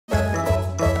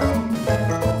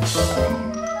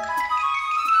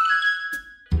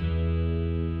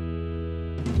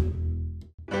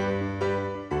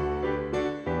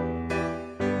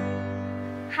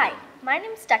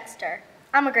name's Dexter.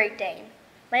 I'm a Great Dane.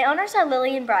 My owners are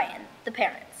Lily and Brian, the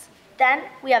parents. Then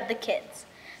we have the kids.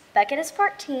 Beckett is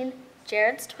 14,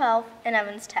 Jared's 12, and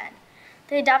Evan's 10.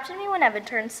 They adopted me when Evan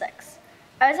turned 6.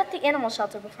 I was at the animal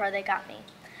shelter before they got me.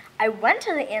 I went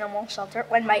to the animal shelter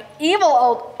when my evil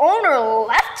old owner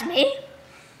left me.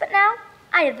 But now,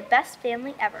 I have the best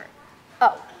family ever.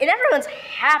 Oh, and everyone's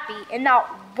happy and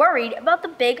not worried about the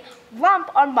big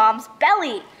lump on Mom's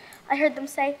belly. I heard them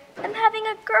say, I'm having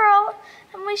a girl,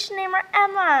 and we should name her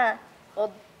Emma.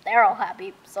 Well, they're all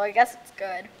happy, so I guess it's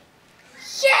good.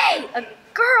 Yay, a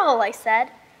girl, I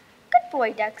said. Good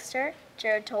boy, Dexter,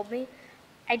 Jared told me.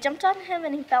 I jumped on him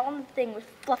and he fell on the thing with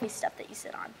fluffy stuff that you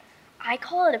sit on. I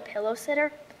call it a pillow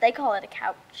sitter, but they call it a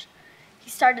couch. He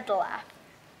started to laugh.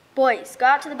 Boys, go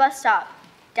out to the bus stop,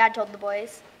 Dad told the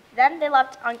boys. Then they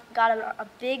left and got a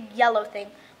big yellow thing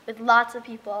with lots of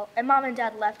people, and Mom and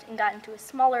Dad left and got into a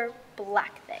smaller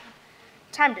black thing.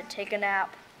 Time to take a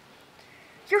nap.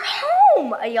 You're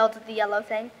home, I yelled at the yellow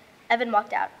thing. Evan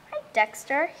walked out. Hi,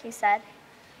 Dexter, he said.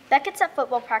 Beckett's at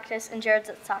football practice and Jared's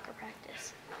at soccer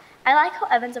practice. I like how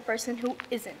Evan's a person who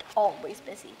isn't always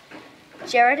busy.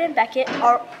 Jared and Beckett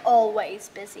are always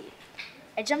busy.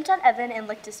 I jumped on Evan and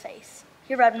licked his face.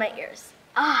 He rubbed my ears.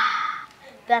 Ah,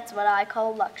 that's what I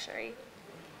call luxury.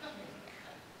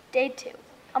 Day 2.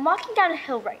 I'm walking down a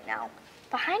hill right now.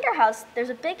 Behind our house, there's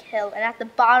a big hill, and at the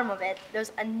bottom of it,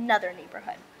 there's another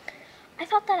neighborhood. I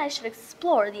thought that I should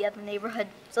explore the other neighborhood,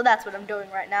 so that's what I'm doing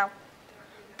right now.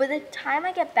 By the time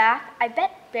I get back, I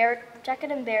bet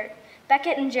Beckett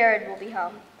and Jared will be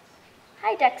home.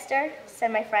 Hi, Dexter,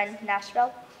 said my friend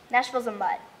Nashville. Nashville's a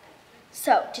mud.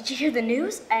 So, did you hear the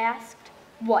news? I asked.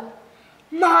 What?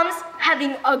 Mom's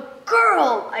having a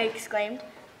girl, I exclaimed.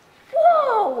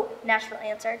 Whoa, Nashville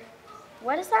answered.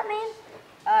 What does that mean?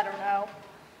 I don't know.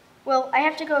 Well, I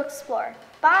have to go explore.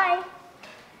 Bye.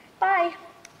 Bye.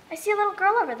 I see a little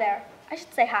girl over there. I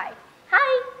should say hi.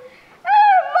 Hi.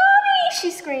 Ah, Mommy, she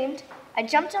screamed. I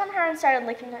jumped on her and started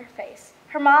licking her face.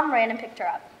 Her mom ran and picked her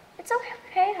up. It's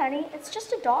okay, honey. It's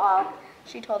just a dog,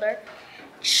 she told her.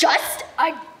 Just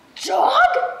a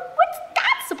dog? What's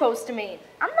that supposed to mean?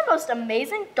 I'm the most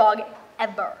amazing dog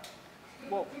ever.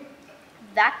 Whoa.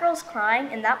 That girl's crying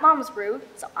and that mom's rude,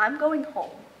 so I'm going home.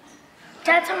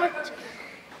 Dad's home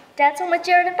with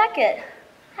Jared and Beckett.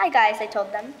 Hi, guys, I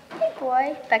told them. Hey,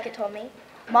 boy, Beckett told me.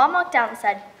 Mom walked out and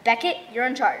said, Beckett, you're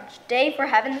in charge. Dave, we're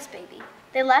having this baby.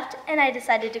 They left, and I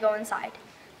decided to go inside.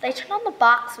 They turned on the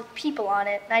box with people on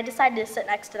it, and I decided to sit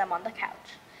next to them on the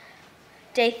couch.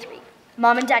 Day 3.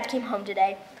 Mom and Dad came home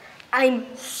today.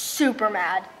 I'm super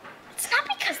mad. It's not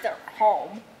because they're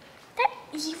home. That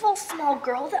evil small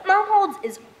girl that Mom holds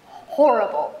is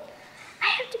horrible. I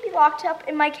have to be locked up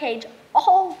in my cage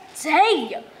all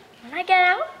day. When I get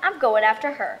out, I'm going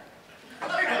after her.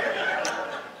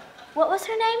 What was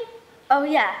her name? Oh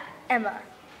yeah, Emma.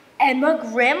 Emma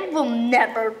Grimm will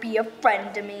never be a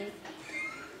friend to me.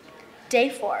 Day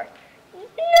 4.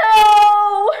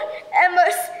 No!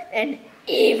 Emma's an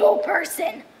evil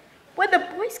person. When the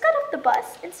boys got off the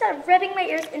bus, instead of rubbing my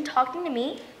ears and talking to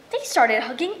me, they started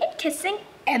hugging and kissing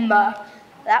Emma.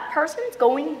 That person's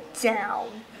going down.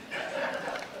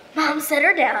 Mom set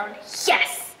her down.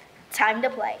 Yes, time to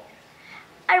play.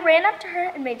 I ran up to her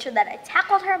and made sure that I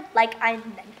tackled her like I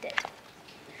meant it.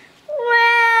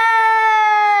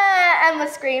 Wah! Emma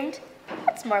screamed.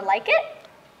 That's more like it.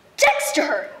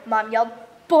 Dexter! Mom yelled.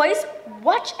 Boys,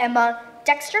 watch Emma.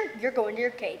 Dexter, you're going to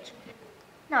your cage.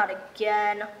 Not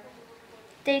again.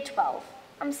 Day 12.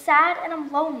 I'm sad and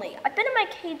I'm lonely. I've been in my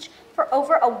cage for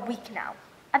over a week now.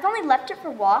 I've only left it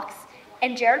for walks,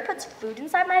 and Jared puts food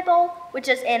inside my bowl, which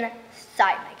is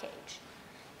inside my cage.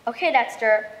 Okay,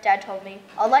 Dexter, Dad told me.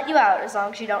 I'll let you out as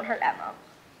long as you don't hurt Emma.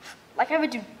 Like I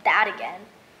would do that again.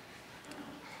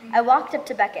 I walked up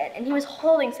to Beckett, and he was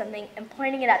holding something and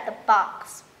pointing it at the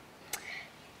box.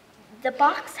 The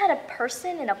box had a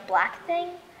person in a black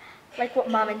thing, like what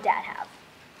Mom and Dad have.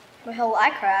 Well, I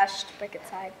crashed, Beckett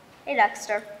sighed. Hey,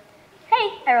 Dexter.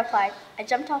 Hey, I replied. I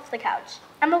jumped off the couch.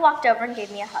 Emma walked over and gave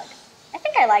me a hug. I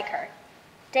think I like her.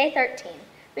 Day 13.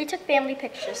 We took family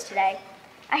pictures today.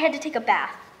 I had to take a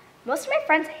bath. Most of my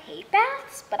friends hate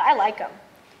baths, but I like them.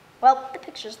 Well, the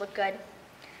pictures look good.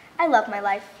 I love my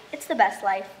life. It's the best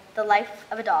life. The life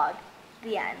of a dog.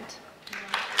 The end.